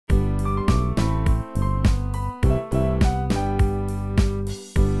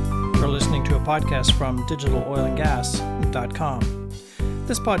podcast from digitaloilandgas.com.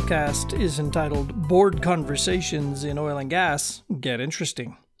 This podcast is entitled Board Conversations in Oil and Gas Get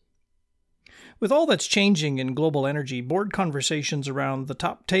Interesting. With all that's changing in global energy, board conversations around the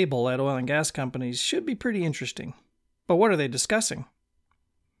top table at oil and gas companies should be pretty interesting. But what are they discussing?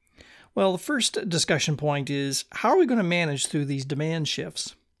 Well, the first discussion point is, how are we going to manage through these demand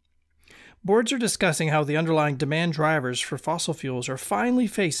shifts? Boards are discussing how the underlying demand drivers for fossil fuels are finally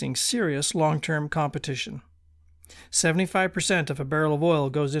facing serious long-term competition. 75% of a barrel of oil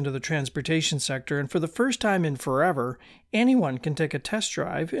goes into the transportation sector, and for the first time in forever, anyone can take a test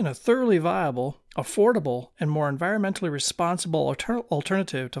drive in a thoroughly viable, affordable, and more environmentally responsible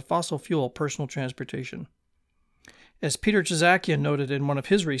alternative to fossil fuel personal transportation. As Peter Chizakian noted in one of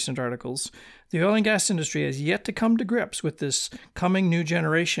his recent articles, the oil and gas industry has yet to come to grips with this coming new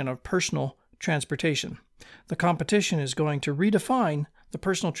generation of personal transportation. The competition is going to redefine the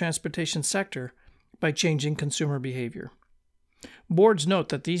personal transportation sector by changing consumer behavior. Boards note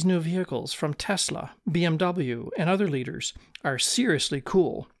that these new vehicles from Tesla, BMW, and other leaders are seriously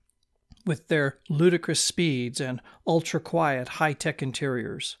cool, with their ludicrous speeds and ultra-quiet high-tech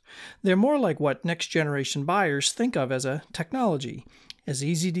interiors. They're more like what next-generation buyers think of as a technology, as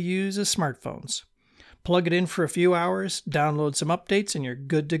easy to use as smartphones. Plug it in for a few hours, download some updates, and you're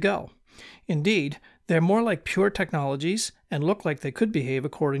good to go. Indeed, they're more like pure technologies and look like they could behave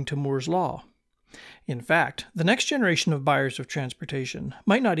according to Moore's Law. In fact, the next generation of buyers of transportation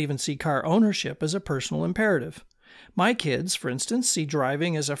might not even see car ownership as a personal imperative. My kids, for instance, see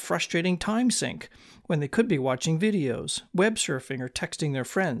driving as a frustrating time sink when they could be watching videos, web surfing, or texting their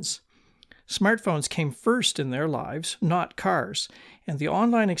friends. Smartphones came first in their lives, not cars, and the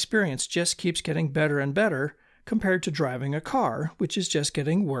online experience just keeps getting better and better compared to driving a car, which is just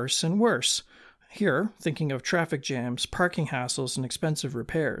getting worse and worse. Here, thinking of traffic jams, parking hassles, and expensive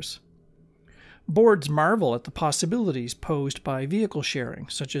repairs. Boards marvel at the possibilities posed by vehicle sharing,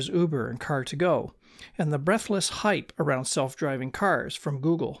 such as Uber and Car2Go, and the breathless hype around self-driving cars from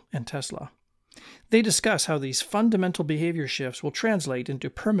Google and Tesla. They discuss how these fundamental behavior shifts will translate into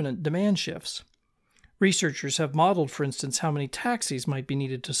permanent demand shifts. Researchers have modeled, for instance, how many taxis might be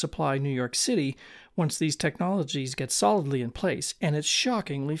needed to supply New York City once these technologies get solidly in place, and it's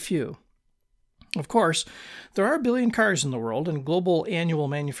shockingly few. Of course, there are a billion cars in the world and global annual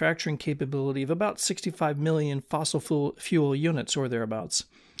manufacturing capability of about 65 million fossil fuel units or thereabouts.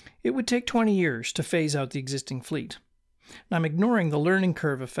 It would take 20 years to phase out the existing fleet. Now, I'm ignoring the learning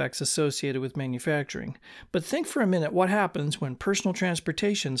curve effects associated with manufacturing, but think for a minute what happens when personal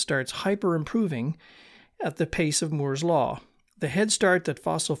transportation starts hyper-improving at the pace of Moore's Law. The head start that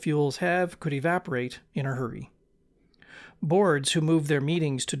fossil fuels have could evaporate in a hurry. Boards who move their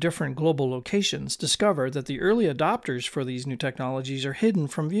meetings to different global locations discover that the early adopters for these new technologies are hidden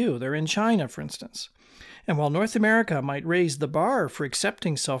from view. They're in China, for instance. And while North America might raise the bar for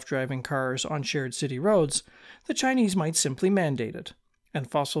accepting self-driving cars on shared city roads, the Chinese might simply mandate it. And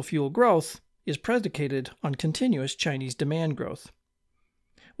fossil fuel growth is predicated on continuous Chinese demand growth.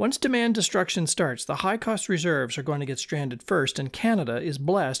 Once demand destruction starts, the high-cost reserves are going to get stranded first, and Canada is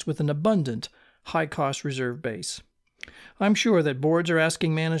blessed with an abundant high-cost reserve base. I'm sure that boards are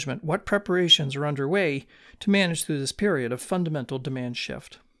asking management what preparations are underway to manage through this period of fundamental demand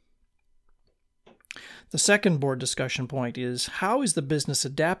shift. The second board discussion point is, how is the business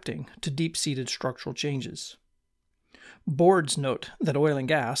adapting to deep-seated structural changes? Boards note that oil and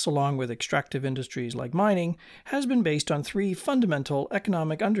gas, along with extractive industries like mining, has been based on three fundamental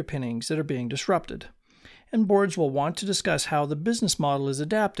economic underpinnings that are being disrupted. And boards will want to discuss how the business model is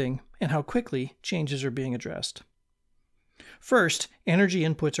adapting and how quickly changes are being addressed. First, energy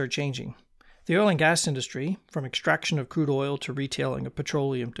inputs are changing. The oil and gas industry, from extraction of crude oil to retailing of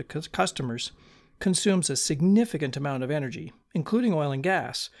petroleum to customers, consumes a significant amount of energy, including oil and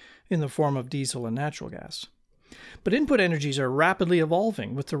gas, in the form of diesel and natural gas. But input energies are rapidly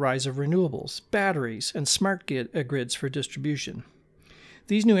evolving with the rise of renewables, batteries, and smart grids for distribution.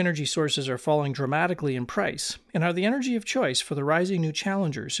 These new energy sources are falling dramatically in price and are the energy of choice for the rising new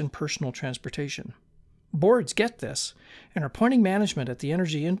challengers in personal transportation. Boards get this and are pointing management at the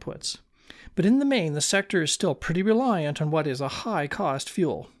energy inputs. But in the main, the sector is still pretty reliant on what is a high-cost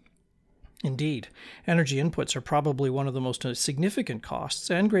fuel. Indeed, energy inputs are probably one of the most significant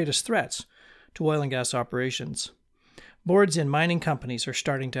costs and greatest threats to oil and gas operations. Boards in mining companies are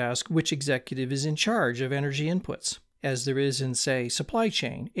starting to ask which executive is in charge of energy inputs, as there is in, say, supply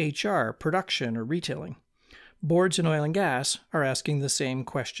chain, HR, production, or retailing. Boards in oil and gas are asking the same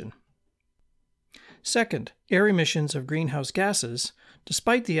question. Second, air emissions of greenhouse gases,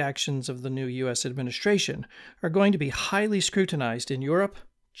 despite the actions of the new U.S. administration, are going to be highly scrutinized in Europe,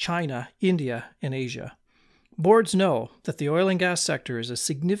 China, India, and Asia. Boards know that the oil and gas sector is a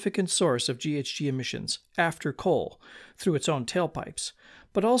significant source of GHG emissions after coal through its own tailpipes,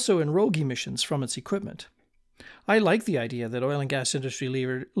 but also in rogue emissions from its equipment. I like the idea that oil and gas industry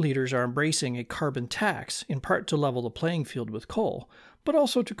leaders are embracing a carbon tax, in part to level the playing field with coal, but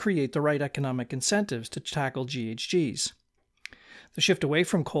also to create the right economic incentives to tackle GHGs. The shift away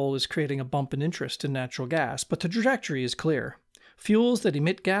from coal is creating a bump in interest in natural gas, but the trajectory is clear. Fuels that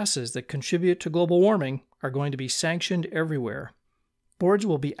emit gases that contribute to global warming are going to be sanctioned everywhere. Boards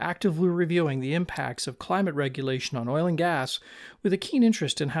will be actively reviewing the impacts of climate regulation on oil and gas with a keen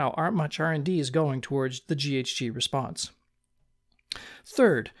interest in how much R&D is going towards the GHG response.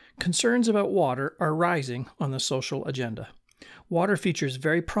 Third, concerns about water are rising on the social agenda. Water features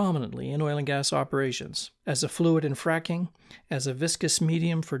very prominently in oil and gas operations, as a fluid in fracking, as a viscous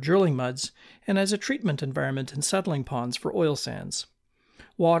medium for drilling muds, and as a treatment environment in settling ponds for oil sands.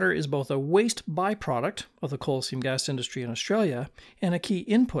 Water is both a waste byproduct of the coal seam gas industry in Australia and a key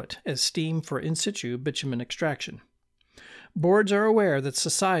input as steam for in situ bitumen extraction. Boards are aware that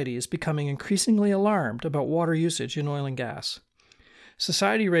society is becoming increasingly alarmed about water usage in oil and gas.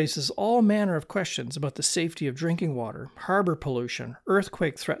 Society raises all manner of questions about the safety of drinking water, harbor pollution,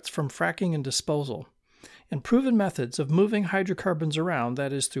 earthquake threats from fracking and disposal, and proven methods of moving hydrocarbons around,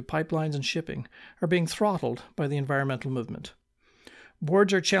 that is, through pipelines and shipping, are being throttled by the environmental movement.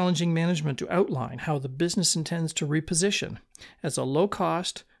 Boards are challenging management to outline how the business intends to reposition as a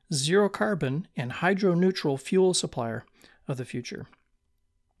low-cost, zero-carbon, and hydro-neutral fuel supplier of the future.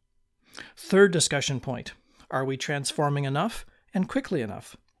 Third discussion point: are we transforming enough and quickly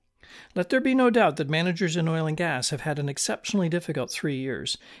enough? Let there be no doubt that managers in oil and gas have had an exceptionally difficult 3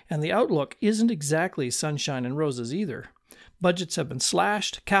 years, and the outlook isn't exactly sunshine and roses either. Budgets have been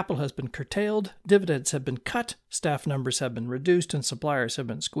slashed, capital has been curtailed, dividends have been cut, staff numbers have been reduced, and suppliers have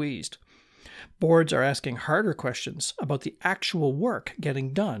been squeezed. Boards are asking harder questions about the actual work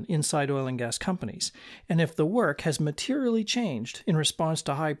getting done inside oil and gas companies, and if the work has materially changed in response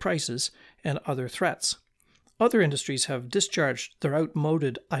to high prices and other threats. Other industries have discharged their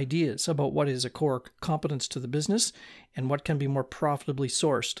outmoded ideas about what is a core competence to the business and what can be more profitably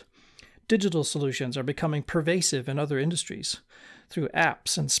sourced. Digital solutions are becoming pervasive in other industries through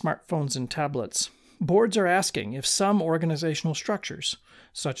apps and smartphones and tablets. Boards are asking if some organizational structures,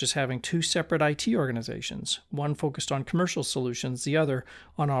 such as having two separate IT organizations, one focused on commercial solutions, the other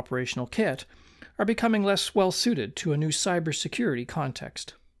on operational kit, are becoming less well-suited to a new cybersecurity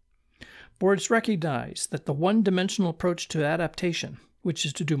context. Boards recognize that the one-dimensional approach to adaptation, which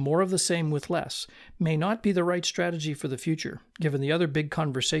is to do more of the same with less, may not be the right strategy for the future, given the other big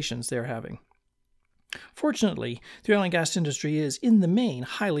conversations they're having. Fortunately, the oil and gas industry is, in the main,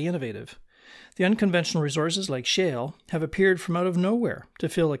 highly innovative. The unconventional resources like shale have appeared from out of nowhere to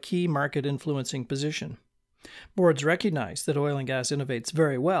fill a key market-influencing position. Boards recognize that oil and gas innovates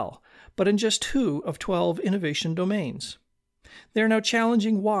very well, but in just 2 of 12 innovation domains. They are now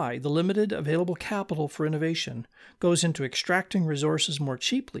challenging why the limited available capital for innovation goes into extracting resources more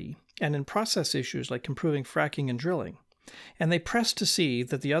cheaply and in process issues like improving fracking and drilling, and they press to see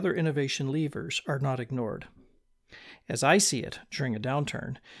that the other innovation levers are not ignored. As I see it, during a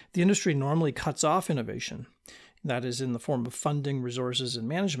downturn, the industry normally cuts off innovation, that is in the form of funding, resources, and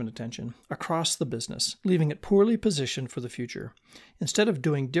management attention, across the business, leaving it poorly positioned for the future. Instead of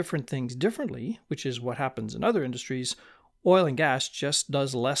doing different things differently, which is what happens in other industries, oil and gas just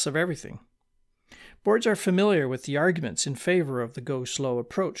does less of everything. Boards are familiar with the arguments in favor of the go-slow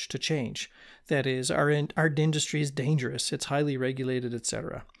approach to change. That is, our industry is dangerous, it's highly regulated,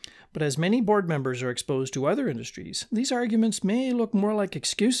 etc. But as many board members are exposed to other industries, these arguments may look more like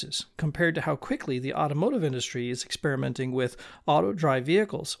excuses compared to how quickly the automotive industry is experimenting with auto-drive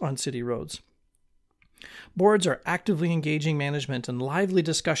vehicles on city roads. Boards are actively engaging management in lively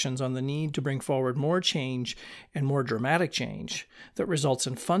discussions on the need to bring forward more change and more dramatic change that results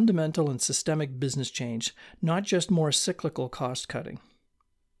in fundamental and systemic business change, not just more cyclical cost cutting.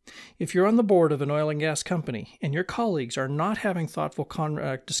 If you're on the board of an oil and gas company and your colleagues are not having thoughtful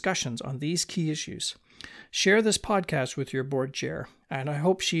discussions on these key issues, share this podcast with your board chair, and I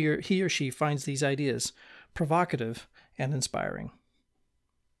hope he or she finds these ideas provocative and inspiring.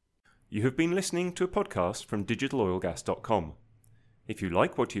 You have been listening to a podcast from digitaloilgas.com. If you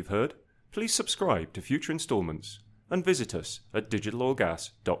like what you've heard, please subscribe to future installments and visit us at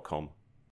digitaloilgas.com.